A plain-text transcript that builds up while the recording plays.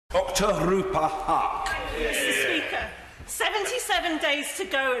Dr. Rupa. Mr. Speaker, 77 days to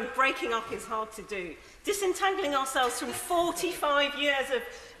go and breaking up is hard to do. Disentangling ourselves from 45 years of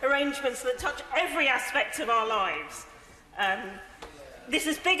arrangements that touch every aspect of our lives. This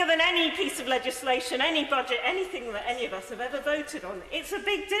is bigger than any piece of legislation, any budget, anything that any of us have ever voted on. It's a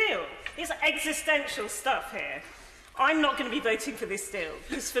big deal. It's existential stuff here. I'm not going to be voting for this deal,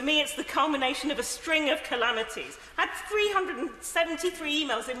 because for me it's the culmination of a string of calamities. I had 373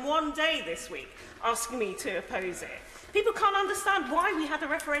 emails in one day this week asking me to oppose it. People can't understand why we had a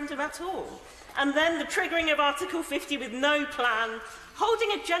referendum at all. And then the triggering of Article 50 with no plan,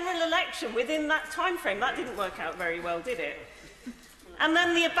 holding a general election within that time frame. That didn't work out very well, did it? And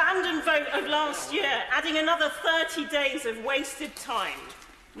then the abandoned vote of last year, adding another 30 days of wasted time.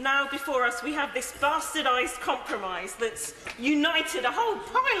 Now before us we have this bastardised compromise that's united a whole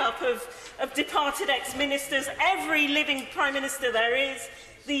pile-up of departed ex-ministers, every living Prime Minister there is,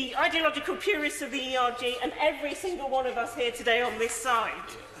 the ideological purists of the ERG, and every single one of us here today on this side.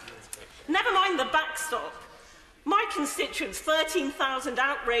 Never mind the backstop. My constituents, 13,000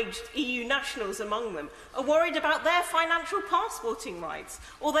 outraged EU nationals among them, are worried about their financial passporting rights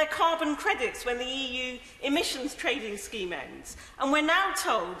or their carbon credits when the EU emissions trading scheme ends. And we're now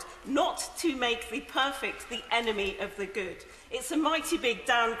told not to make the perfect the enemy of the good. It's a mighty big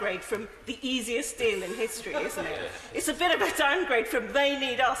downgrade from the easiest deal in history, isn't it? It's a bit of a downgrade from they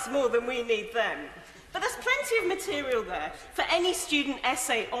need us more than we need them. But there's plenty of material there for any student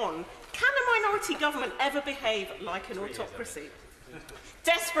essay on, can a minority government ever behave like an autocracy?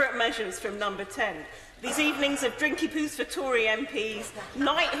 Desperate measures from number 10. These evenings of drinky-poos for Tory MPs,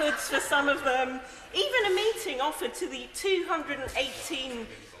 knighthoods for some of them, even a meeting offered to the 218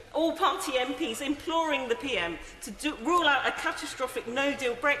 all-party MPs imploring the PM to rule out a catastrophic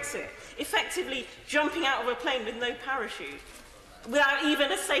no-deal Brexit, effectively jumping out of a plane with no parachute, without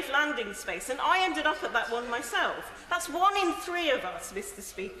even a safe landing space. And I ended up at that one myself. That's 1 in 3 of us, Mr.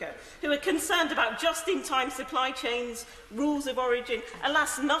 Speaker, who are concerned about just-in-time supply chains, rules of origin.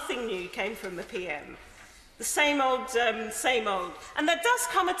 Alas, nothing new came from the PM. The same old, same old. And there does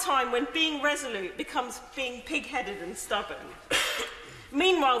come a time when being resolute becomes being pig-headed and stubborn.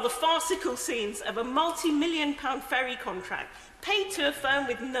 Meanwhile, the farcical scenes of a multi-million-pound ferry contract paid to a firm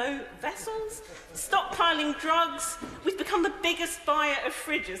with no vessels, stockpiling drugs. We've become the biggest buyer of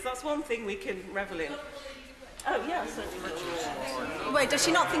fridges. That's one thing we can revel in. Oh, yeah, certainly. Wait, does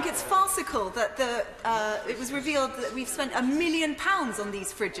she not think it's farcical that it was revealed that we've spent £1 million on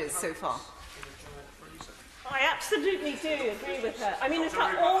these fridges so far? I absolutely do agree with her. I mean, it's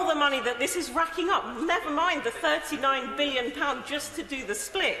like all the money that this is racking up, never mind the £39 billion just to do the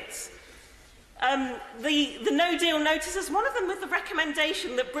splits. The no-deal notices, one of them with the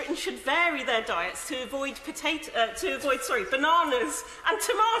recommendation that Britain should vary their diets to avoid bananas and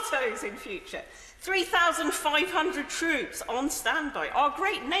tomatoes in future. 3,500 troops on standby. Our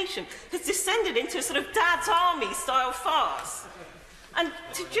great nation has descended into a sort of Dad's Army style farce. And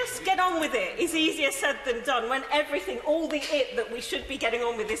to just get on with it is easier said than done when everything, all the it that we should be getting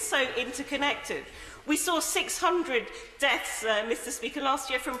on with is so interconnected. We saw 600 deaths, Mr. Speaker, last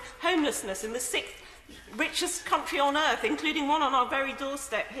year from homelessness in the 6th richest country on earth, including one on our very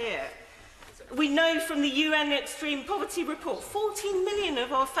doorstep here. We know from the UN Extreme Poverty Report, 14 million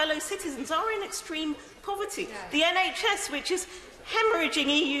of our fellow citizens are in extreme poverty. The NHS, which is hemorrhaging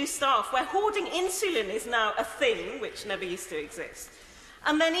EU staff, where hoarding insulin is now a thing, which never used to exist.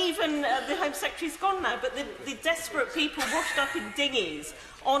 And then even the Home Secretary's gone now, but the desperate people washed up in dinghies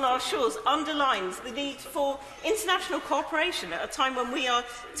on our shores underlines the need for international cooperation at a time when we are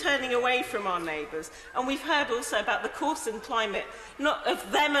turning away from our neighbours. And we've heard also about the course and climate, not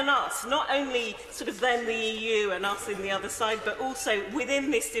of them and us, not only sort of them, the EU, and us in the other side, but also within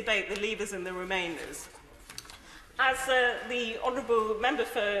this debate, the Leavers and the Remainers. As the Honourable Member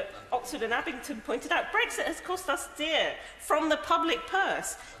for Oxford and Abington pointed out, Brexit has cost us dear from the public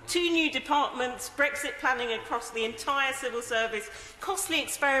purse. 2 new departments, Brexit planning across the entire civil service, costly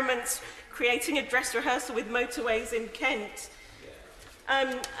experiments, creating a dress rehearsal with motorways in Kent.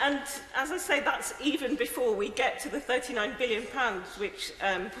 And as I say, that's even before we get to the £39 billion, which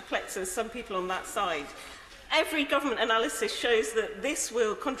perplexes some people on that side. Every government analysis shows that this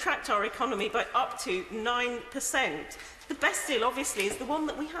will contract our economy by up to 9%. The best deal, obviously, is the one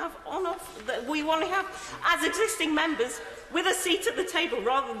that we have on offer, that we want to have as existing members with a seat at the table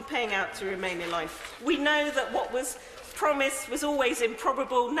rather than paying out to remain in line. We know that what was promised was always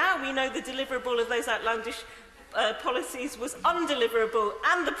improbable. Now we know the deliverable of those outlandish policies was undeliverable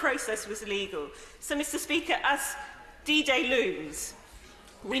and the process was illegal. So, Mr. Speaker, as D-Day looms,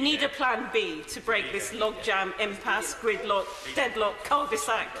 We need a plan B to break this logjam, impasse, gridlock, deadlock,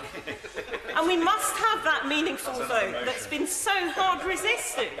 cul-de-sac. And we must have that meaningful vote that's been so hard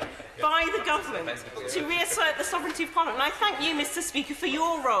resisted by the government to reassert the sovereignty of Parliament. And I thank you, Mr. Speaker, for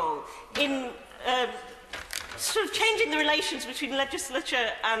your role in sort of changing the relations between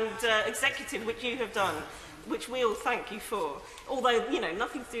legislature and executive, which you have done, which we all thank you for. Although, you know,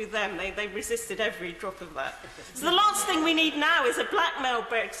 nothing to do with them, they resisted every drop of that. So the last thing we need now is a blackmail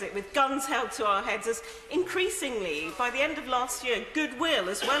Brexit with guns held to our heads, as increasingly, by the end of last year, goodwill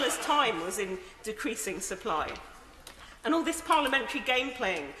as well as time was in decreasing supply. And all this parliamentary game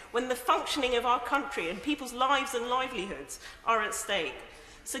playing when the functioning of our country and people's lives and livelihoods are at stake.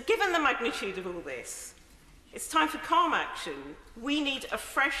 So given the magnitude of all this, it's time for calm action. We need a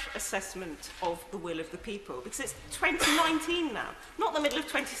fresh assessment of the will of the people, because it's 2019 now, not the middle of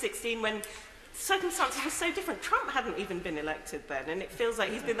 2016 when circumstances were so different. Trump hadn't even been elected then, and it feels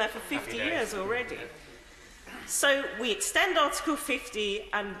like he's been there for 50 years already. So we extend Article 50,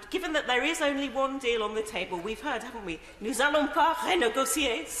 and given that there is only one deal on the table, we've heard, haven't we? Nous allons pas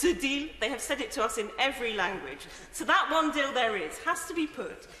renégocier ce deal. They have said it to us in every language. So that one deal there is has to be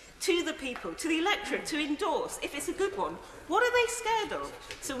put to the people, to the electorate, to endorse. If it's a good one, what are they scared of?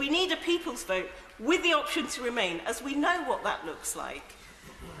 So we need a people's vote with the option to remain, as we know what that looks like.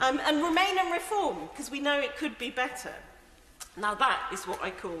 And remain and reform, because we know it could be better. Now that is what I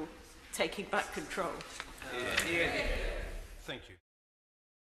call taking back control. Thank you.